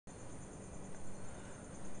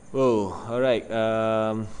Oh, alright.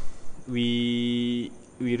 We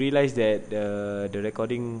realized that the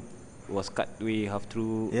recording was cut way half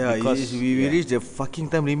through. Yeah, because we reached the fucking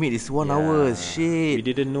time limit. It's 1 hour. Shit. We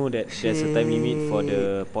didn't know that there's a time limit for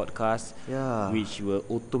the podcast, Yeah. which will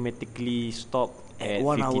automatically stop at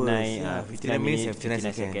 1 hour. 59 minutes and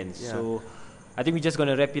 59 seconds. Yeah. So I think we're just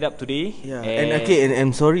gonna wrap it up today. Yeah, and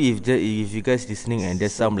I'm sorry if you guys listening and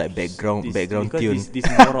there's some like background tune. This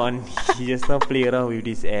moron, he just now play around with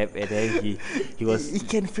this app, and then he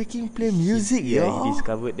can freaking play music, he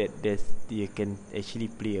discovered that you can actually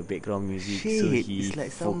play a background music. Shit, so he it's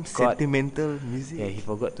like some forgot, sentimental music. Yeah, he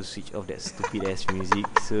forgot to switch off that stupid ass music.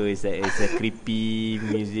 So it's a creepy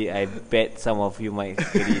music. I bet some of you might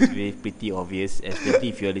hear it. It's very pretty obvious,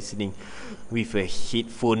 especially if you're listening with a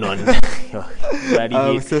headphone on.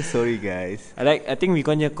 I'm so sorry, guys. I think we're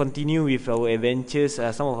gonna continue with our adventures.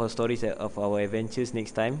 Some of our stories of our adventures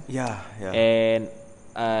next time. Yeah. And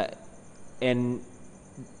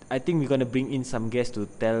I think we're gonna bring in some guests to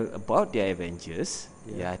tell about their adventures.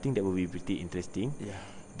 Yeah, I think that will be pretty interesting. Yeah.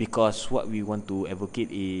 Because what we want to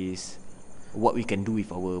advocate is what we can do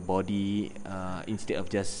with our body, instead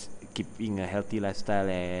of just keeping a healthy lifestyle.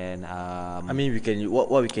 And I mean, we can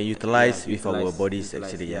what we can utilize with our bodies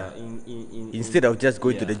actually. Yeah. Instead of just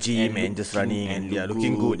going to the gym and just running and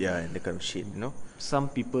looking good, and that kind of shit, you know.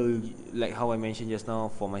 Some people, like how I mentioned just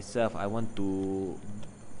now, for myself, I want to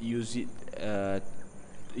use it. I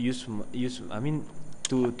mean,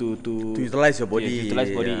 to utilize your body.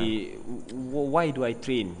 Utilize body. Why do I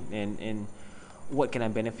train, and what can I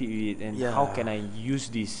benefit with it, and how can I use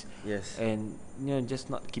this? Yes. And just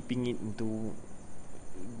not keeping it into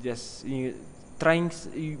just trying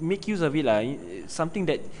make use of it lah. Something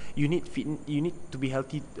that you need to be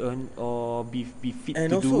healthy or be fit and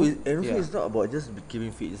to also do. It's not about just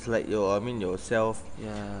keeping fit. It's like your self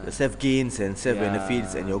gains and self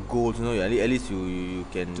benefits and your goals. At least you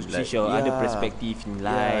can to like change your other perspective in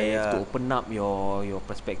life, to open up your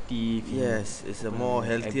perspective. Yes, it's a more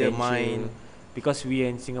healthier mind. Because we are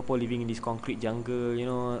in Singapore, living in this concrete jungle,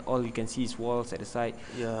 all you can see is walls at the side.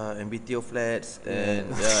 Yeah, and BTO flats, and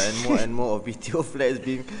and more of BTO flats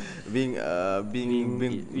being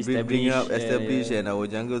established, and our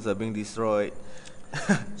jungles are being destroyed.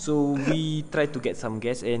 So we try to get some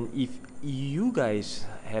guests, and if you guys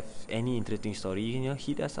have any interesting story,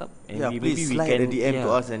 hit us up. And please slide a DM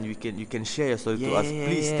to us, and you can share your story to us.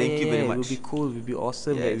 Please, thank you very much. It will be cool. It will be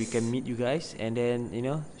awesome that we can meet you guys, and then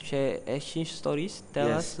share, exchange stories. Tell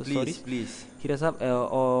us the stories. Please hit us up,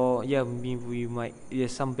 or we might.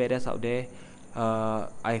 There's some badass out there.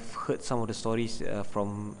 I've heard some of the stories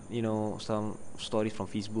from some stories from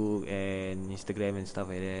Facebook and Instagram and stuff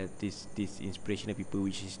like that. This inspirational people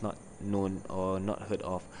which is not known or not heard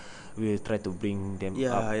of. We'll try to bring them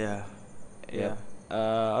up. Yeah.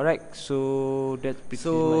 Alright, so that's pretty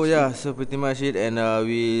much it. So pretty much it. And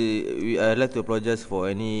we I'd like to apologize for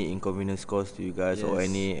any inconvenience caused to you guys, or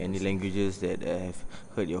any languages that have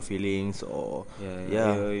hurt your feelings, or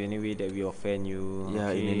any way that we offend you.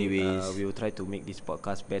 In any ways, we will try to make this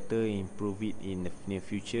podcast better, improve it in the near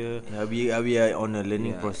future. We are on a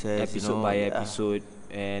learning process, episode by episode.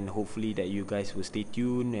 And hopefully that you guys will stay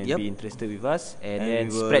tuned and be interested with us, and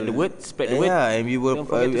then spread the word. And we will don't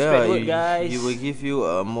forget to spread the word, guys. We will give you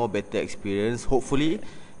a more better experience, hopefully.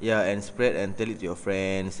 And spread and tell it to your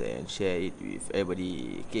friends and share it with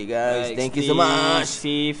everybody. Okay, guys, thank you so much.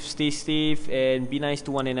 Stay safe, and be nice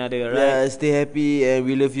to one another. Right? Stay happy, and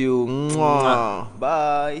we love you. Mwah.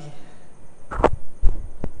 Bye.